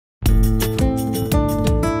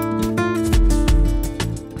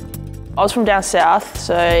I was from down south,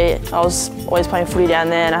 so I was always playing footy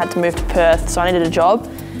down there, and I had to move to Perth, so I needed a job.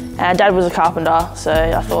 And Dad was a carpenter, so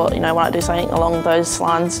I thought, why not do something along those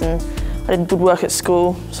lines, and I did good work at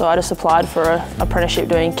school, so I just applied for an apprenticeship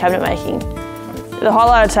doing cabinet making. The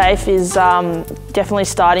highlight of TAFE is definitely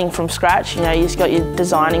starting from scratch. You've got your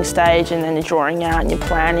designing stage, and then your drawing out and your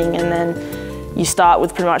planning, and then you start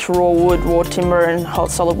with pretty much raw wood, raw timber and hot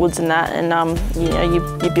solid woods and that, and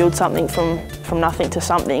you build something from nothing to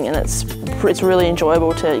something, and it's really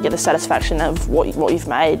enjoyable to get the satisfaction of what you've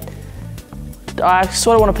made. I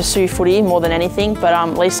sort of want to pursue footy more than anything, but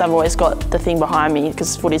at least I've always got the thing behind me,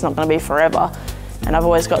 because footy's not going to be forever. And I've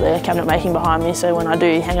always got the cabinet making behind me, so when I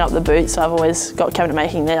do hang up the boots, I've always got cabinet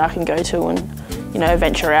making there I can go to and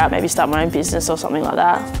venture out, maybe start my own business or something like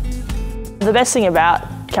that. The best thing about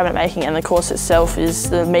cabinet making and the course itself is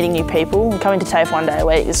the meeting new people. Coming to TAFE one day a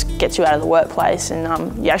week just gets you out of the workplace,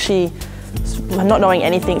 and you actually, not knowing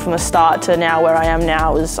anything from the start to now where I am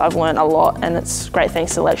now, I've learned a lot, and it's great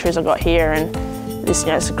thanks to the lecturers I've got here, and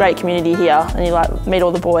it's a great community here, and you meet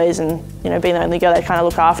all the boys, and being the only girl, they kind of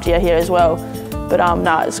look after you here as well. But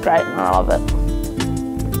no, it's great and I love it.